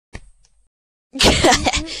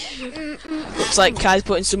Looks like Kai's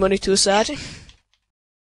putting some money to the side.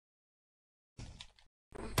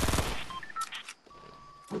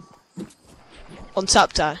 On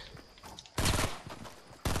tap tie.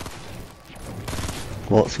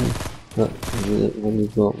 What's it? When you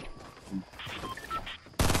got?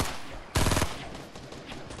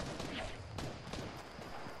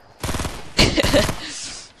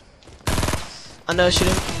 I know I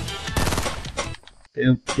shouldn't.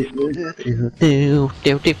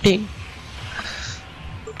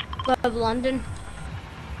 Of London.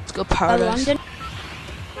 Let's go paradise. London.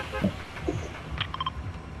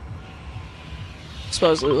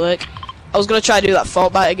 Supposedly like. I was gonna try to do that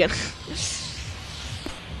Fortnite again.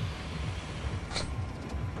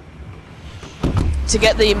 To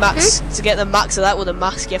get the max, to get the max of that with a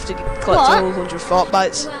mask, you have to collect all 100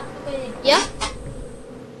 Fortnites. Yeah.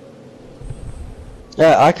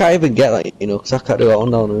 Yeah, I can't even get that, you know, because I can't do that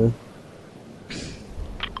one down here.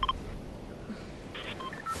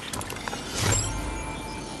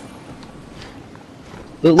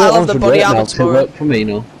 Look like one the should body work armor now, to work for me, you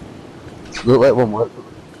know. Look like one work.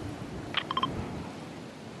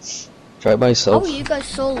 Try it myself. Oh, you guys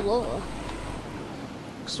so low.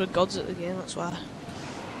 Because we're gods at the game, that's why.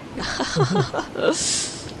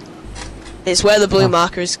 It's where the blue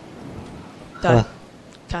marker is. Die.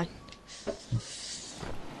 Okay.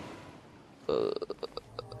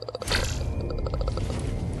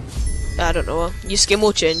 I don't know. Your skin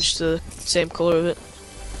will change to the same colour of it.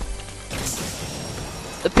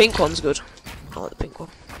 The pink one's good. I like the pink one.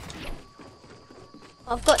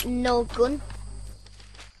 I've got no gun.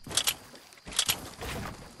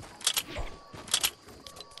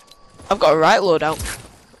 I've got a right loadout.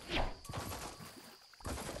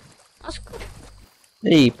 That's good.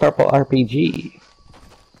 Hey, purple RPG.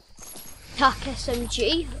 TAC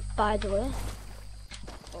SMG, by the way.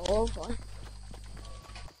 Oh boy.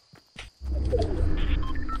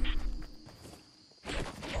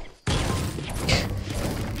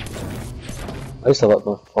 I used to like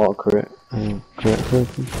my fall correct. Correct.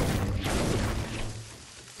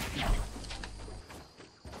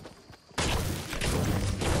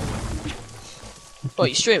 What,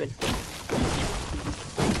 you streaming?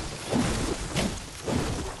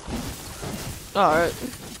 Alright.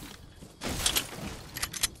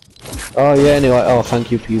 Oh yeah, anyway, oh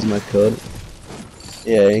thank you for using my code.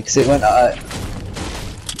 Yeah, because it went out.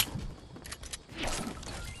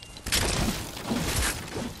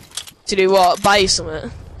 To do what? Buy you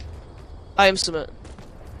something? Buy him something?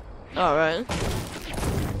 Alright.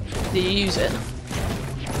 Did you use it?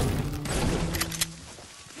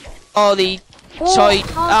 Oh, the toy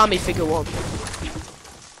army figure one.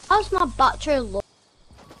 How's my battery low?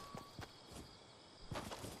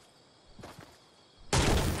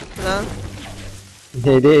 No?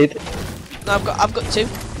 They did. No, I've got two.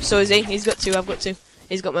 So is he. He's got two, I've got two.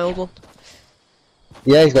 He's got my old one.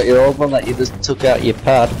 Yeah, he's got your old one that you just took out your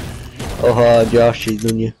pad. Oh, Josh, he's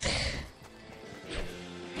done you.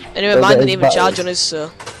 Anyway, mine didn't even charge on his,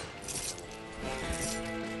 so.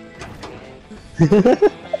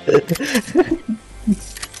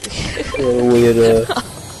 Weirdo.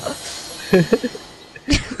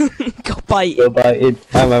 Go bite. Go bite it.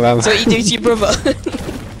 That's what you do to your brother.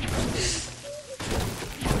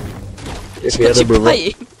 If you had a brother.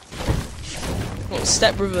 What,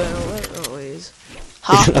 step brother? Oh, he is.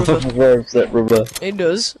 Half brother. Step brother. He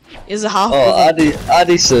does. He's a half Oh, brother.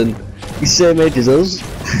 Addison. He's same age as us.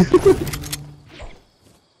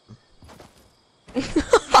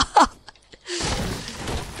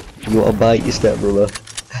 You want to bite your step brother?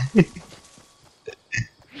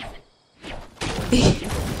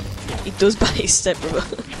 He does bite his step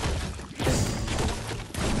brother.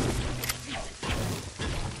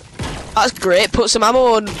 That's great. Put some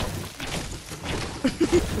ammo on.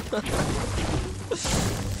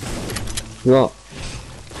 What?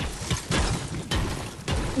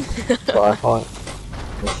 Try fight.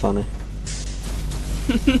 That's funny.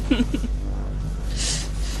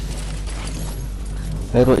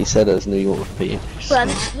 I heard what you said, as knew you won't repeat it. Well, I'm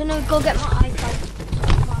gonna go get my iPad.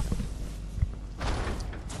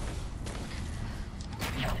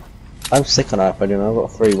 I'm sick on iPad, you know, I've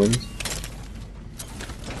got 3 wins.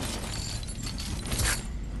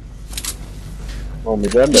 Oh, my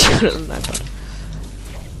god.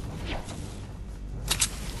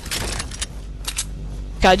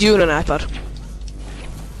 Can't you on an iPad?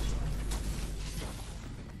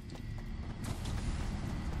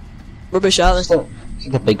 Rubbish, aren't they? It's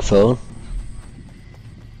like a big phone.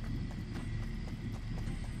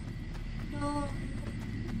 No.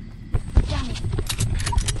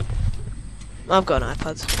 I've got an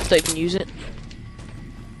iPad. Don't even use it.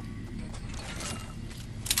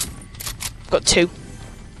 Got 2.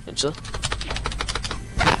 Actually.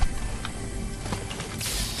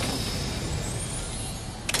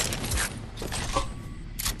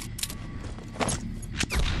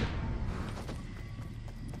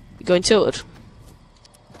 You going tilted?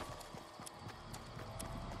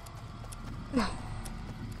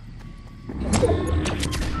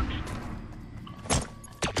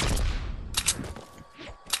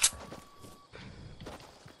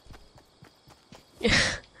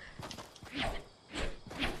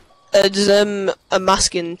 There's a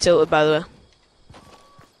mask in tilted, by the way.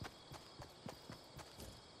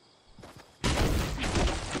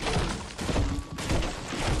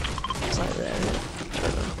 It's like there.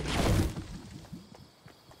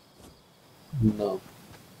 No.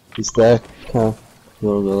 It's there, Cal. You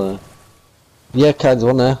wanna go there? Yeah, Cal's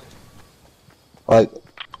one there. Like,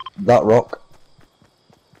 that rock.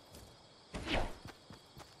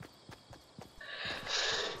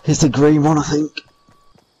 It's the green one, I think.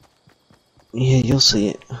 Yeah, you'll see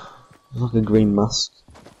it. It's like a green mask.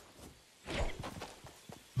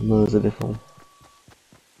 No, there's a different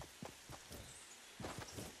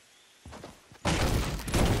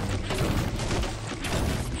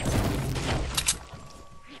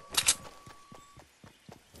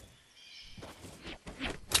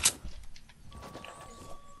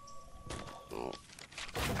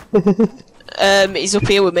one. He's up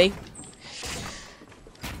here with me.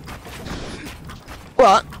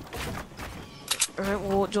 What? Alright,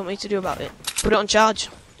 well, what do you want me to do about it? Put it on charge.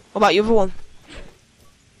 What about your other one?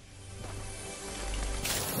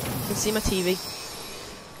 You can see my TV.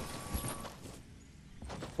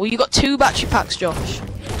 Well, you got 2 battery packs, Josh.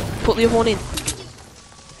 Put the other one in.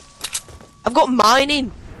 I've got mine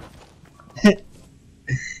in.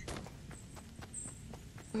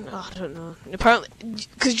 Oh, I don't know. Apparently,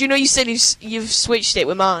 because you know you said you've switched it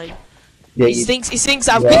with mine. Yeah, he thinks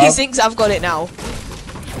I've got it now.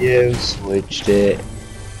 You switched it.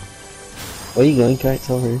 Where are you going, Kate?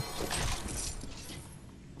 Tell me.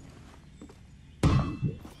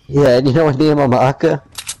 Yeah, and you know what near my marker?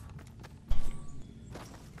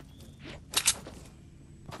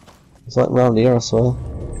 It's like round here, I swear.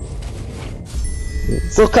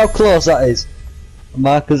 Look how close that is. The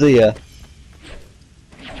marker's here.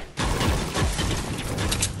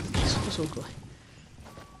 So ugly.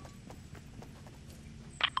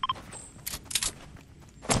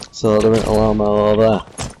 So there ain't alarm over there.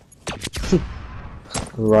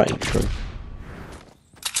 Right, true.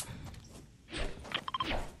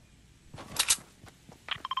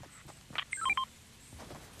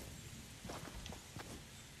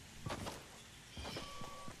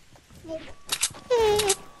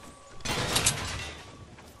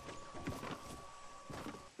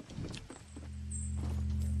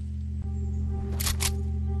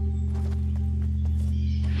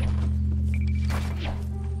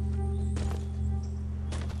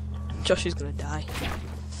 Josh is gonna die.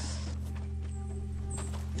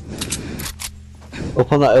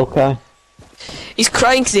 Up on that hill, Kai. He's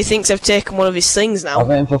crying because he thinks I've taken one of his things now. I'm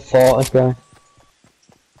waiting for 40, Kai.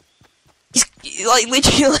 He's like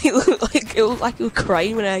literally like he was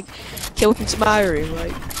crying when I came up into my room,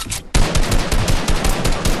 like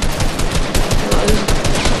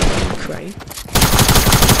crying.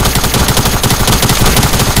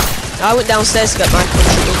 I went downstairs to get my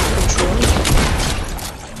controller.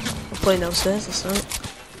 I'm playing downstairs last night.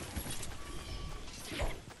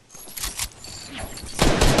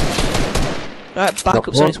 Right,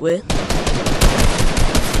 backup's on its way.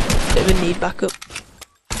 Bit of a need backup.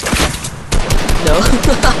 No.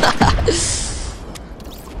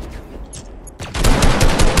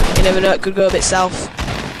 You never know, it could go a bit south.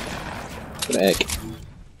 Good egg.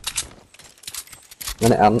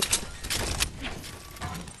 And it hadn't.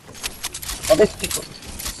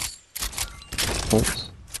 Thanks.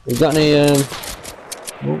 You got any, oh,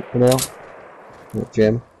 no. Not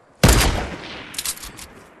Jim.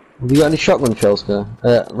 Have you got any shotgun shells, Guy?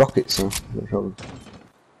 Rockets, no. Not shotgun.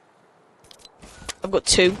 I've got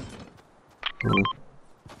 2. Oh.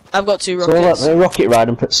 I've got 2 So rockets. let rocket ride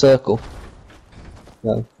and put circle.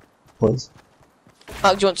 No, please.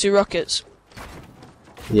 Mark, do you want 2 rockets?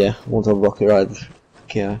 Yeah, I want to rocket ride.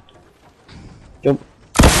 Okay. Jump.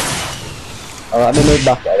 Alright, let me move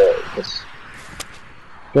back out of it. Just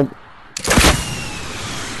jump.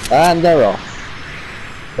 And they're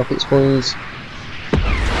off. Rockets, please.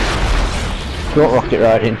 You want rocket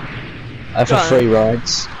riding? I have for free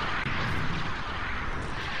rides.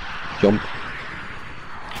 Jump.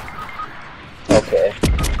 Okay.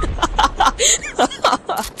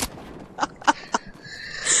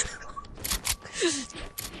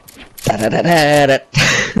 Da da da da da.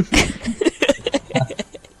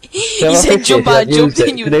 You said jump, I jumped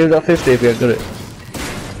in you. Could have got 50 if you had got it.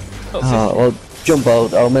 Oh, Well, jump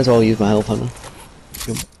out. I may as well use my health on.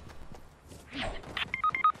 Jump.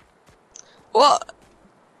 what?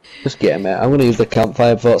 Just get him out. I'm gonna use the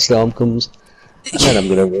campfire before storm comes. And then I'm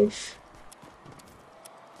gonna run.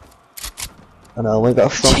 I know, we've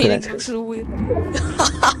got a strong Cheating connection. so weird.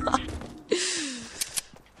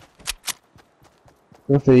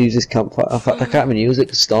 I have to use this campfire. In fact, I can't even use it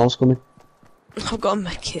because storm's coming. I've got a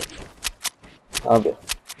med kit. Have you?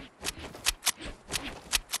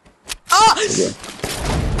 Ah! Okay.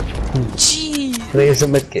 Jeez. Can I use a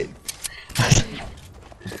medkit?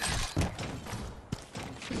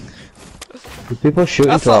 People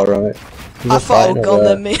shooting to our right. I thought I was gone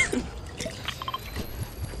then, me.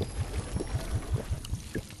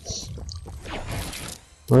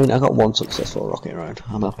 I mean, I got one successful rocket round.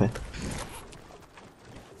 I'm happy.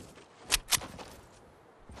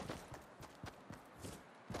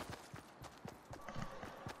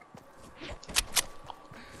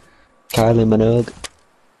 Kylie Minogue.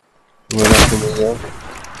 Run up to me, yeah.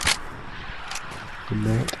 Good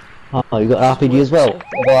night. Oh, you got RPG as well?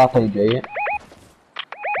 I got RPG, yeah.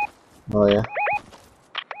 Oh, yeah.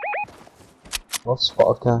 What's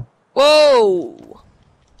spotted car? Whoa!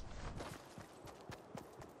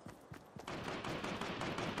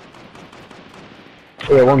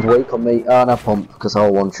 Yeah, one's weak on me. Ah, no pump, because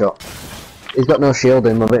I'll one shot. He's got no shield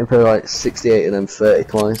in. I've hit him for like 68 and then 30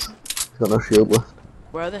 twice. He's got no shield left.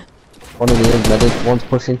 Where are they? One in the end, medic. One's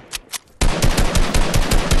pushing.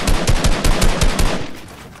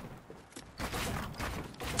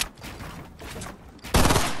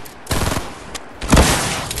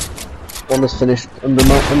 One is finished under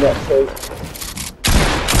that tree.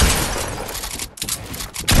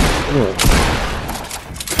 Anyway.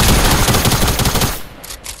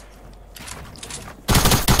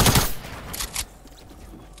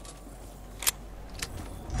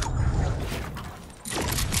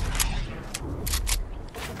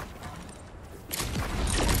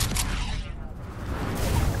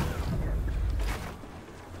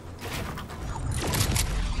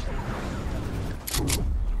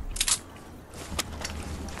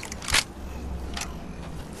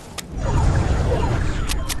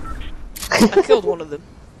 I killed one of them.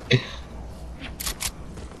 I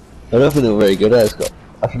don't think they were very good. I should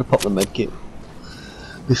have popped the medkit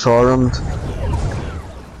beforehand.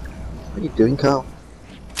 What are you doing, Carl?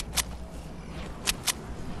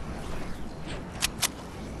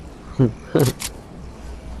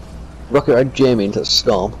 Rocket ride Jamie into the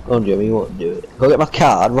storm. Go on, Jamie, you want to do it. Go get my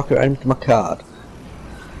card, rocket ride into my card.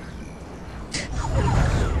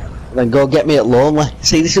 And then go get me at Lonely.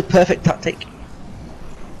 See, this is a perfect tactic.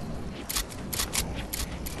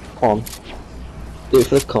 Come on. Do it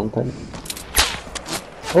for the content.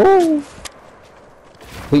 Oh!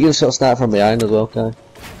 We can sort of start from behind as well, okay?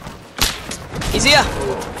 He's here!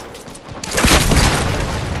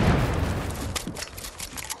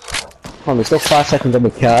 Come on, there's still 5 seconds on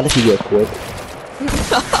my card if you go quick.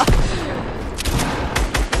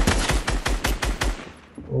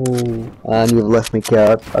 Oh, and you've left me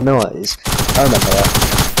card. I know it is. I remember that.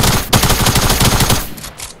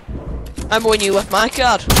 Remember when you left my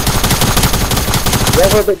card? Yeah,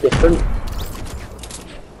 we're a bit different.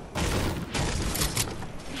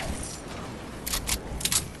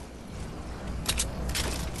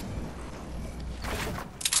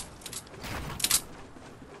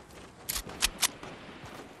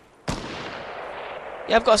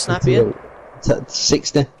 Yeah, I've got a sniper here.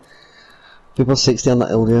 60. People 60 on that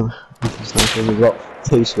Ildium. We've got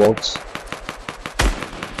 2 squads.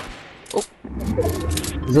 Oh.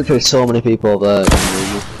 There's literally so many people there.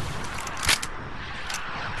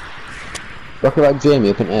 Rocket Ride Jamie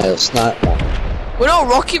up in air, snipe one. We're not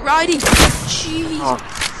rocket riding! Jeez! Oh,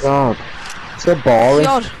 God. So boring.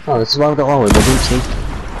 God. Oh, this is why I don't want emergency.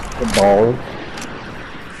 So boring.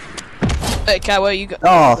 Hey, Kai, where you go?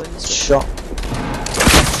 Oh, shot.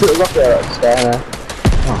 Shoot a rocket out of the sky now.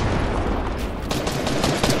 Oh.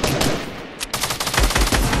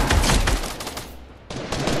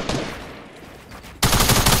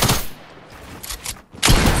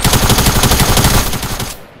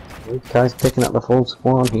 This guy's picking up the full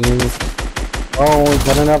squad here. Oh, we've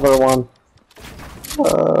got another one.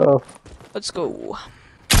 Let's go.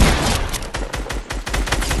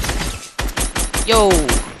 Yo!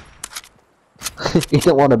 You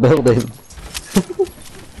don't want to build him.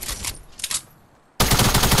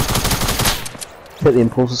 Hit the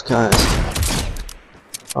impulses, guys.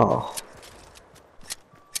 Oh.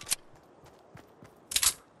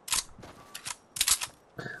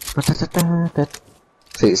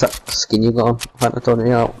 See, it's that skin you got on. I had to turn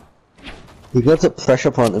it out. You got a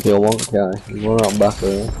pressure point if you want, guy. You want out back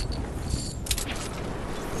there.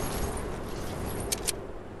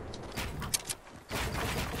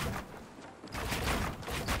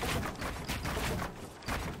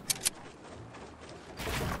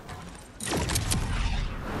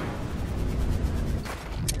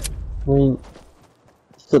 I mean, you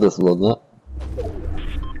could have run that.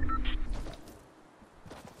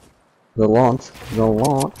 The launch.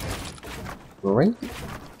 Right?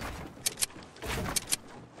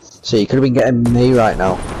 So you could have been getting me right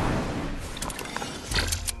now.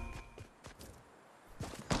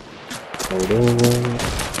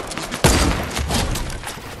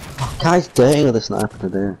 Oh, guy's dirty with a sniper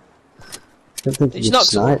today. I don't think He's you not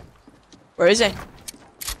snipe. Where is he?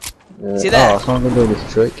 Is he there? Oh, someone's doing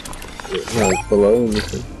this trick. No, he's below him, this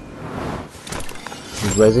thing.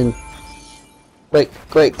 He's resin. Quick,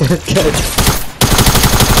 quick, get it.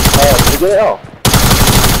 Oh, did you get it off?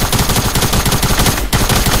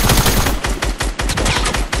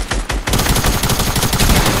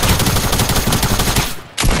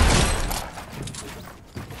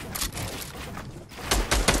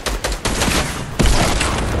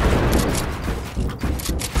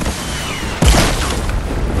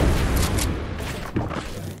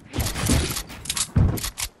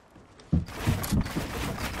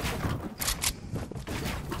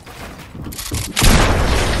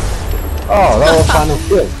 Oh, that was final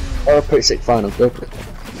kill. That was a pretty sick final kill.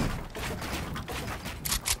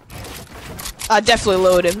 I definitely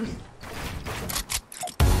lowered him.